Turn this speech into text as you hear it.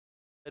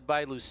Led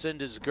by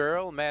Lucinda's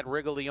Girl. Matt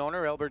Riggle, the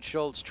owner. Albert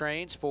Schultz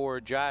trains for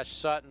Josh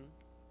Sutton.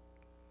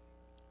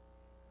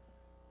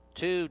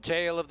 2,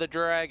 Tail of the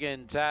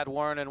Dragon. Todd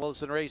Warren and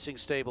Wilson Racing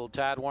Stable.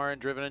 Todd Warren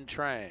driven and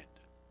trained.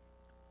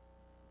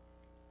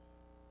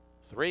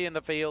 3 in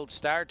the field,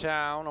 Star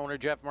Town. Owner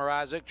Jeff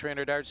Morozic.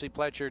 Trainer Darcy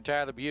Pletcher,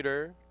 Tyler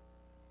Buter.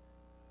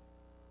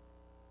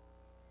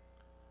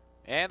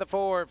 And the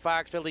 4,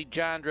 Fox Philly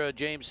Jandra,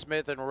 James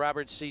Smith and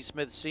Robert C.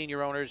 Smith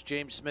Sr. owners.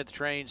 James Smith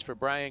trains for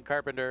Brian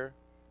Carpenter.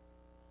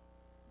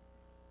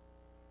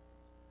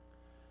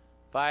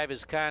 5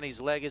 is Connie's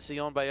Legacy,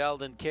 owned by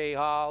Eldon K.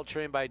 Hall,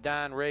 trained by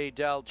Don Ray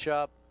Del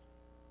Chup.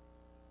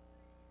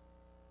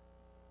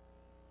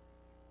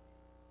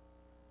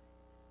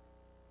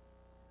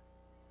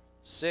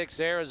 Six,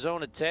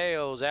 Arizona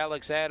Tales,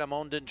 Alex Adam,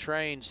 owned and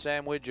trained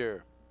Sam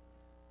Widger.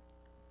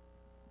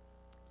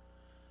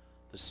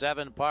 The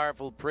 7,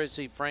 Powerful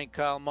Prissy, Frank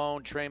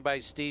Calmone, trained by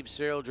Steve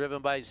Cyril,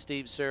 driven by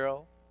Steve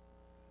Cyril.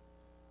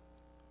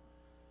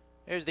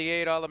 Here's the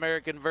 8,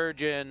 All-American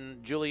Virgin,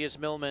 Julius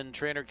Millman,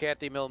 trainer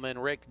Kathy Millman,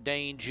 Rick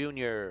Dane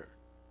Jr.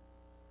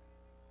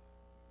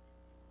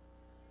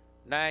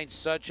 9,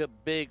 Such a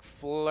Big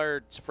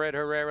Flirt, Fred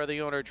Herrera,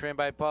 the owner, trained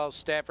by Paul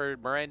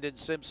Stafford, Brandon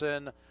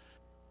Simpson.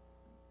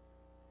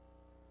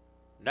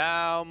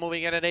 Now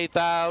moving in an 8th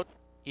out.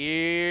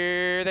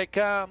 Here they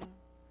come.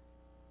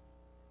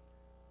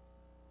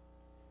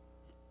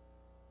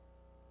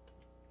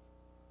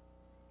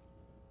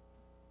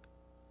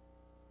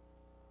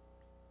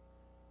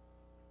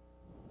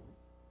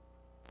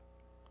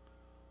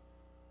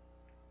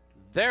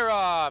 They're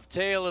off.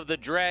 Tail of the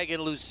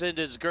Dragon,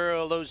 Lucinda's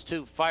Girl. Those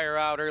 2 fire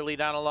out early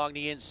down along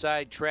the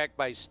inside track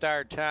by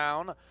Star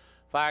Town.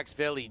 Fox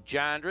Philly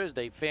Jandras.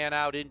 They fan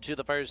out into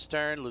the first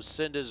turn.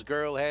 Lucinda's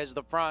Girl has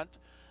the front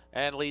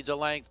and leads a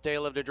length.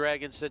 Tail of the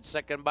Dragon sits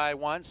second by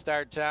 1.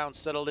 Star Town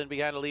settled in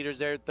behind the leaders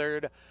there.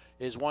 Third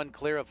is 1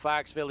 clear of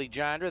Fox Philly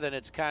Jandra. Then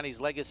it's Connie's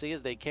Legacy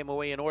as they came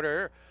away in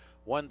order.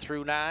 1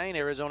 through 9,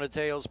 Arizona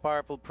Tales,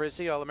 Powerful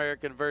Prissy,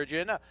 All-American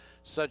Virgin,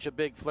 Such a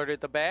Big Flirt at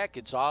the back.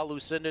 It's all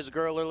Lucinda's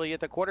Girl early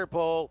at the quarter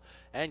pole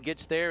and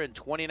gets there in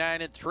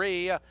 29 and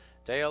 3.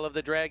 Tail of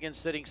the Dragon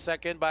sitting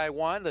second by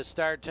 1. The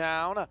Star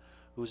Town,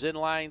 who's in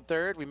line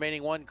third,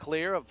 remaining 1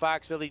 clear of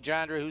Fox Philly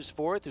Jandra, who's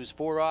fourth, who's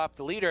 4 off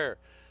the leader.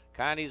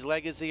 Connie's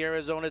Legacy,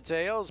 Arizona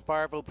Tales,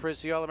 Powerful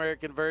Prissy,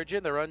 All-American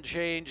Virgin. They're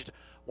unchanged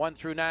 1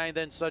 through 9,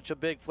 then Such a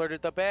Big Flirt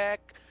at the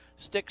back.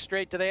 Stick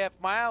straight to the half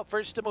mile.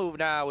 First to move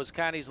now is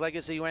Connie's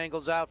Legacy, who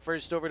angles out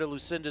first over to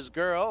Lucinda's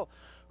Girl,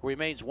 who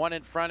remains 1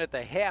 in front at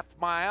the half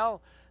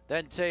mile.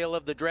 Then Tail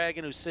of the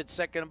Dragon, who sits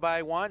second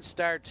by 1.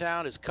 Star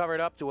Town is covered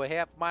up to a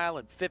half mile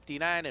in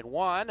 59 and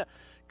 1.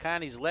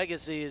 Connie's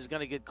Legacy is going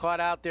to get caught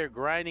out there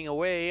grinding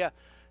away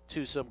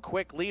to some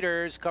quick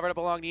leaders. Covered up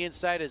along the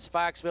inside is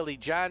Fox Philly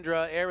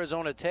Jandra.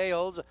 Arizona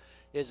Tales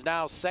is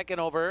now second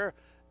over.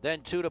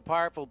 Then 2 to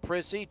Powerful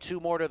Prissy, 2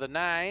 more to the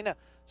 9.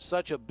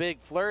 Such a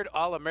Big Flirt,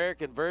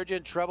 All-American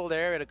Virgin, trouble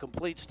there at a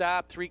complete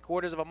stop,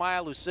 3/4 of a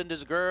mile.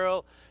 Lucinda's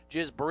Girl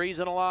just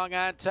breezing along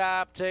on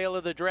top. Tail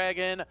of the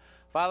Dragon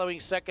following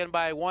second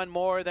by 1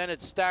 more. Then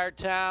it's Star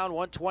Town,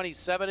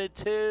 127 and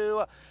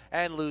 2.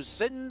 And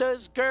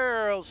Lucinda's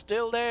Girl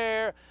still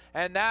there.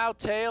 And now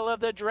Tail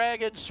of the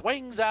Dragon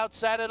swings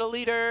outside of the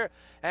leader.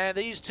 And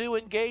these 2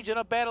 engage in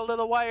a battle to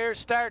the wire.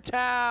 Star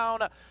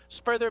Town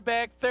further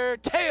back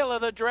third. Tail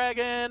of the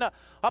Dragon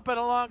up and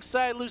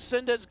alongside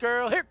Lucinda's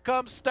Girl. Here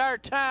comes Star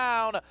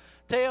Town.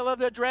 Tail of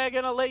the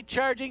Dragon, a late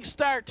charging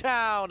Star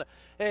Town.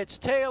 It's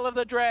Tail of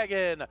the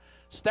Dragon,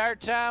 Star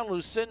Town,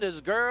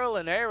 Lucinda's Girl,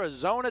 and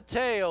Arizona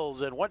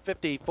Tales in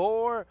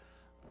 154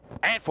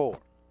 and 4.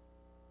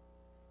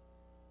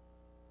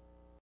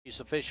 He's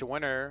official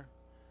winner.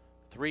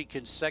 3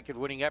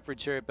 consecutive winning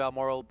efforts here at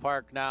Balmoral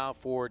Park now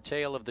for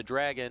Tail of the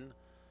Dragon.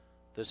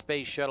 The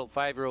Space Shuttle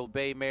 5-year-old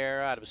bay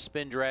mare out of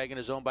Spin Dragon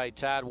is owned by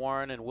Todd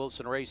Warren and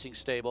Wilson Racing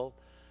Stable.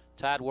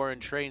 Todd Warren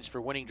trains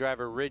for winning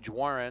driver Ridge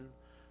Warren.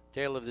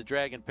 Tail of the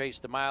Dragon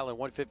paced the mile in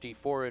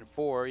 154 and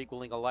 4,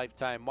 equaling a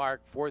lifetime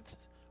mark. 4th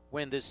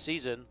win this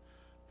season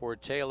for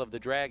Tail of the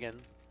Dragon.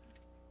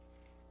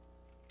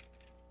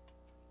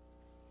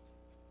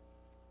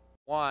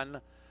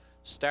 1.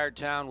 Star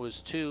Town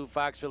was 2.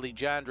 Fox Philly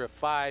Jandra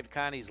 5.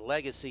 Connie's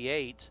Legacy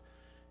 8.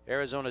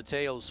 Arizona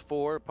Tales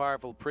 4.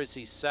 Powerful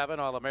Prissy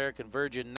 7. All-American Virgin